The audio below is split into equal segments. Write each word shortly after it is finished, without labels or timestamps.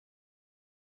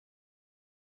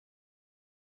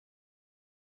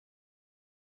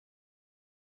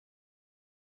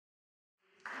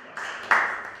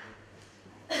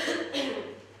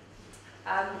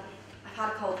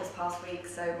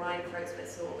so my throat's a bit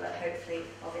sore, but hopefully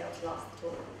I'll be able to last the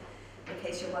talk, in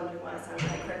case you're wondering why I sound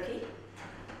quite croaky.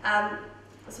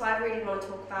 So I really want to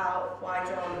talk about why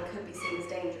drama could be seen as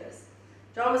dangerous.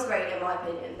 Drama's great in my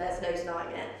opinion, there's no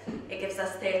denying it. It gives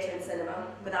us theatre and cinema.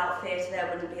 Without theatre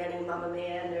there wouldn't be any Mamma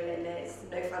Mia, no Les Mis,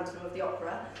 no Phantom of the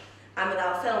Opera. And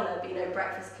without film there'd be no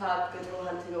Breakfast Club, Good Will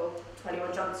Hunting or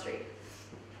 21 Jump Street.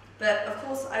 But of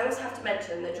course I also have to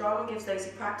mention that drama gives those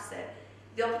who practice it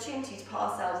the opportunity to put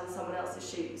ourselves in someone else's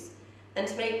shoes and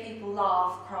to make people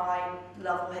laugh, cry,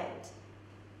 love or hate.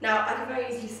 Now, I could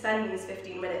very easily spend these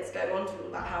 15 minutes going on to all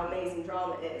about how amazing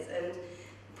drama is and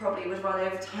probably would run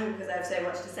over time because I have so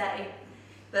much to say.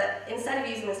 But instead of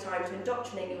using this time to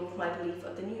indoctrinate you with my belief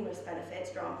of the numerous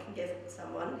benefits drama can give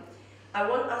someone, I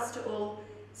want us to all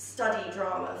study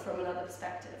drama from another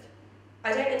perspective.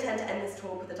 I don't intend to end this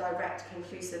talk with a direct,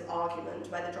 conclusive argument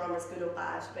whether drama is good or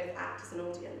bad to both actors and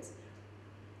audience.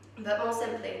 But more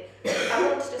simply, I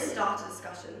want to just start a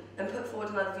discussion and put forward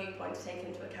another viewpoint to take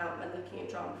into account when looking at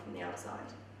drama from the outside.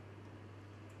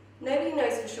 Nobody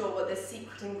knows for sure what the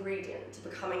secret ingredient to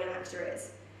becoming an actor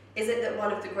is. Is it that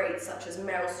one of the greats such as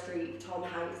Meryl Streep, Tom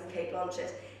Hanks and Cate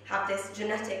Blanchett have this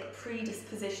genetic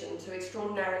predisposition to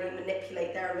extraordinarily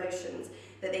manipulate their emotions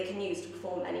that they can use to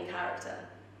perform any character?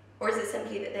 Or is it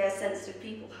simply that they are sensitive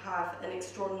people who have an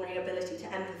extraordinary ability to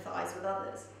empathise with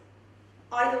others?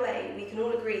 Either way, we can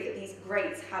all agree that these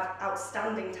greats have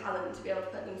outstanding talent to be able to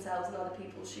put themselves in other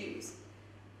people's shoes.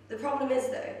 The problem is,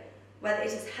 though, whether it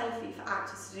is healthy for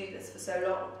actors to do this for so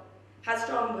long. Has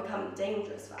drama become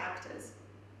dangerous for actors?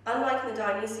 Unlike in the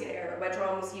Dionysian era, where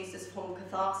drama was used as a form of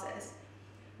catharsis,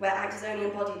 where actors only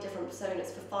embodied different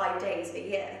personas for 5 days a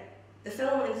year, the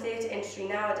film and theatre industry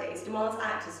nowadays demands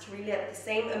actors to relive the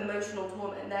same emotional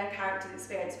torment their characters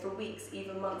experience for weeks,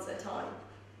 even months at a time.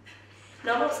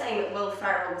 Now, I'm not saying that Will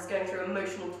Ferrell was going through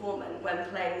emotional torment when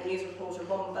playing the news reporter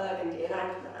Ron Burgundy in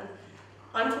Anchorman.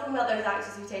 I'm talking about those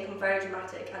actors who take on very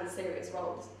dramatic and serious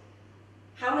roles.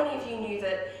 How many of you knew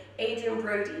that Adrian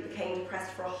Brody became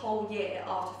depressed for a whole year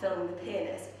after filming The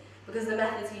Pianist because the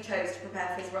methods he chose to prepare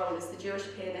for his role as the Jewish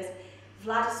pianist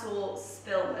Władysław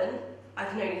Spillman, I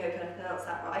can only hope I pronounced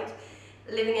that right,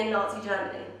 living in Nazi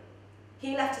Germany?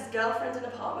 He left his girlfriend an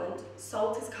apartment,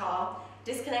 sold his car,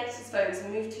 disconnected his phones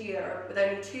and moved to Europe with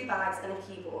only 2 bags and a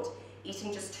keyboard,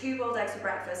 eating just 2 boiled eggs for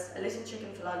breakfast, a little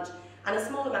chicken for lunch, and a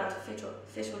small amount of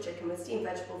fish or chicken with steamed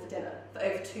vegetable for dinner for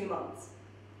over 2 months.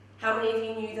 How many of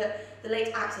you knew that the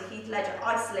late actor Heath Ledger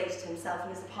isolated himself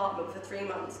in his apartment for 3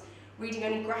 months, reading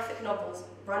only graphic novels,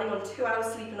 running on 2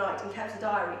 hours sleep a night and kept a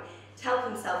diary to help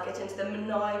himself get into the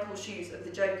maniacal shoes of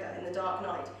the Joker in The Dark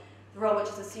Knight, the role which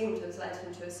is assumed to have led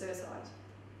him to a suicide?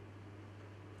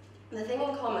 The thing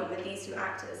in common with these 2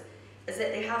 actors is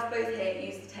that they have both here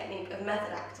used the technique of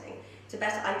method acting to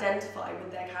better identify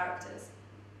with their characters.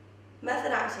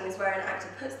 Method acting is where an actor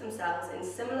puts themselves in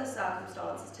similar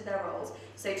circumstances to their roles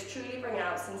so to truly bring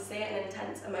out sincere and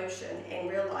intense emotion in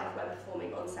real life when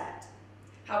performing on set.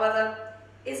 However,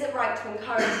 is it right to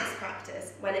encourage this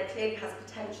practice when it clearly has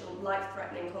potential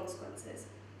life-threatening consequences?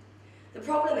 The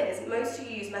problem is, most who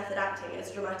use method acting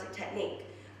as a dramatic technique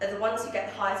are the ones who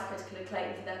get the highest critical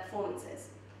acclaim for their performances.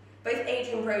 Both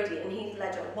Adrian Brody and Heath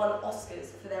Ledger won Oscars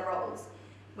for their roles,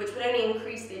 which would only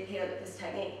increase the appeal of this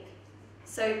technique.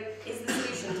 So, is the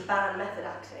solution to ban method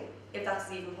acting, if that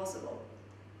is even possible?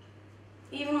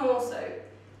 Even more so,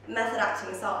 method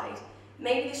acting aside,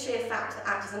 maybe the sheer fact that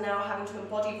actors are now having to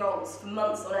embody roles for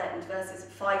months on end versus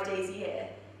 5 days a year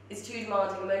is too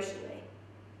demanding emotionally.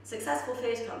 Successful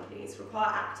theatre companies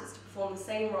require actors to perform the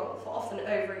same role for often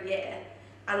over a year,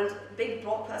 and big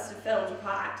blockbuster films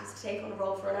require actors to take on a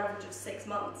role for an average of 6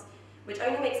 months, which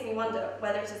only makes me wonder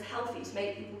whether it is healthy to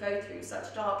make people go through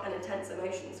such dark and intense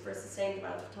emotions for a sustained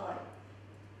amount of time.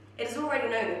 It is already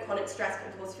known that chronic stress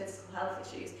can cause physical health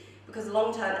issues because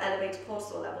long-term elevated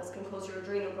cortisol levels can cause your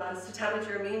adrenal glands to damage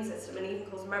your immune system and even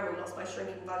cause memory loss by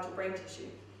shrinking vital brain tissue.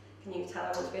 Can you tell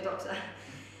I want to be a doctor?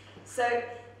 So,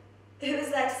 who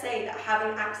is there to say that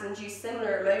having actors induce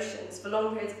similar emotions for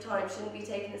long periods of time shouldn't be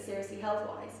taken as seriously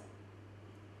health-wise?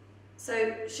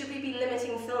 So, should we be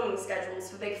limiting filming schedules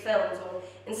for big films or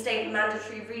instate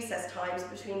mandatory recess times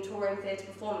between touring theatre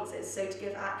performances so to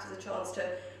give actors a chance to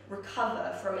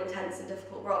recover from intense and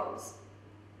difficult roles?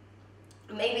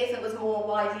 Maybe if it was more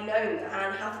widely known that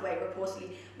Anne Hathaway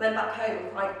reportedly went back home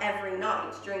and cried every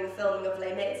night during the filming of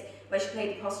Les Mis, where she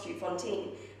played the prostitute Fantine,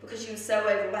 because she was so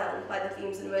overwhelmed by the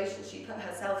themes and emotions she put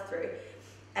herself through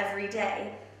every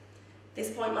day,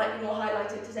 this point might be more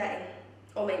highlighted today.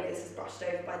 Or maybe this is brushed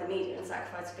over by the media and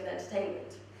sacrificed for good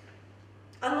entertainment.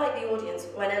 Unlike the audience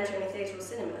when entering a theatre or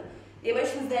cinema, The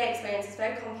emotions they experience is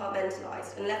very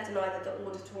compartmentalised and left in either the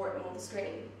auditorium or the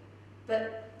screen.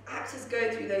 But actors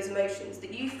go through those emotions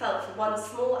that you felt for one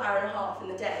small hour and a half in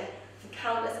the day, for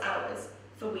countless hours,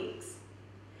 for weeks.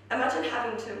 Imagine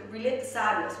having to relive the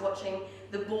sadness watching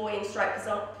the boy in striped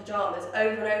pyjamas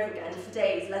over and over again for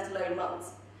days, let alone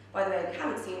months. By the way, if you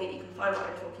haven't seen it, you can find what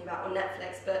I'm talking about on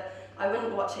Netflix, but I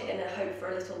wouldn't watch it in a hope for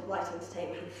a little light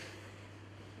entertainment.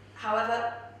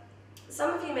 However,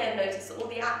 some of you may have noticed that all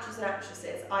the actors and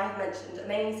actresses I have mentioned are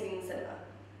mainly seen in cinema.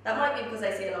 That might be because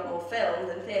they see a lot more film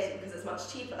than theatre because it's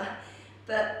much cheaper,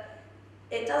 but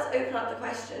it does open up the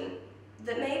question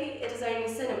that maybe it is only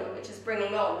cinema which is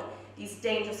bringing on these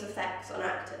dangerous effects on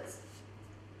actors.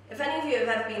 If any of you have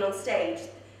ever been on stage,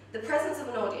 the presence of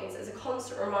an audience is a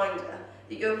constant reminder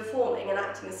that you're performing and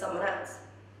acting as someone else.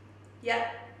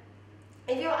 Yet,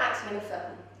 if you're acting in a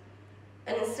film,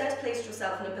 and instead placed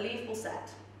yourself in a believable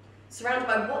set, surrounded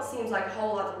by what seems like a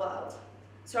whole other world,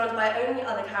 surrounded by only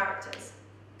other characters,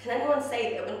 can anyone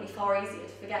say that it wouldn't be far easier to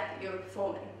forget that you were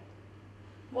performing?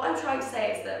 What I'm trying to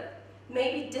say is that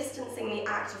maybe distancing the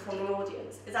actor from the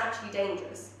audience is actually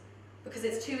dangerous, because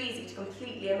it's too easy to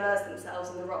completely immerse themselves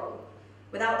in the role,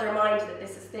 without the reminder that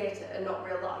this is theatre and not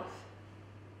real life.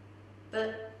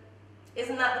 But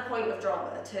isn't that the point of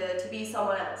drama, to be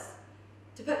someone else?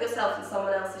 To put yourself in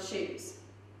someone else's shoes?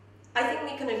 I think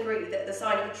we can agree that the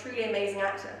sign of a truly amazing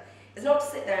actor is not to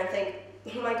sit there and think,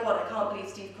 oh my god, I can't believe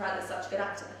Steve Carell is such a good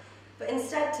actor, but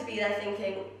instead to be there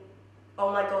thinking,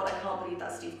 oh my god, I can't believe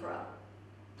that's Steve Carell.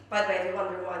 By the way, if you're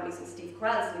wondering why I'm using Steve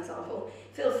Carell as an example,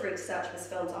 feel free to search for his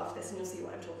films after this and you'll see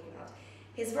what I'm talking about.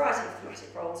 His variety of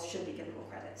thematic roles should be given more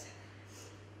credit.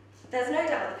 There's no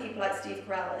doubt that people like Steve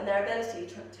Carell and their ability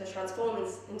to transform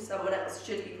into someone else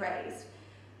should be praised,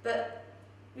 but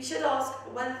we should ask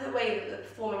whether the way that the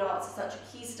performing arts is such a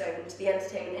keystone to the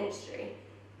entertainment industry,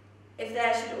 if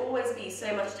there should always be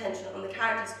so much attention on the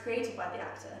characters created by the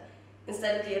actor,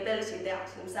 instead of the ability of the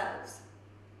actor themselves.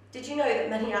 Did you know that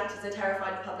many actors are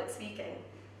terrified of public speaking?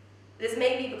 This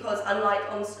may be because, unlike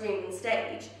on screen and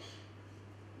stage,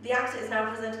 the actor is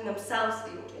now presenting themselves to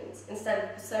the audience instead of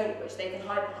a persona which they can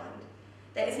hide behind.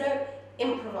 There is no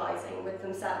improvising with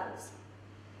themselves.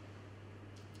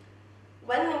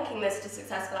 When linking this to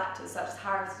successful actors such as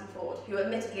Harrison Ford, who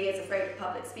admittedly is afraid of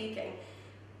public speaking,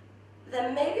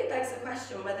 then maybe it begs the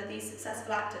question whether these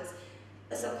successful actors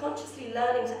are subconsciously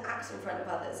learning to act in front of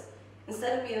others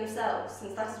instead of be themselves,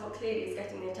 since that is what clearly is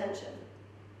getting the attention.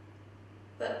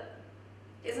 But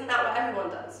isn't that what everyone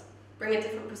does? Bring a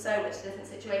different persona to different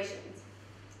situations?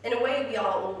 In a way, we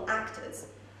are all actors.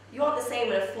 You aren't the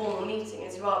same in a formal meeting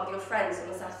as you are with your friends on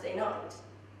a Saturday night.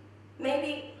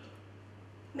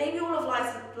 Maybe all of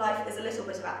life is a little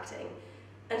bit of acting,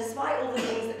 and despite all the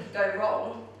things that could go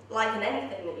wrong, like in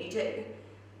anything that you do,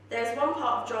 there's one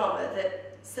part of drama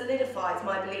that solidifies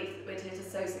my belief that it is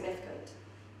so significant.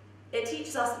 It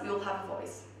teaches us that we all have a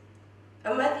voice,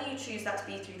 and whether you choose that to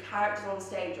be through characters on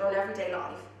stage or in everyday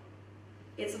life,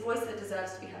 it's a voice that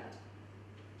deserves to be heard.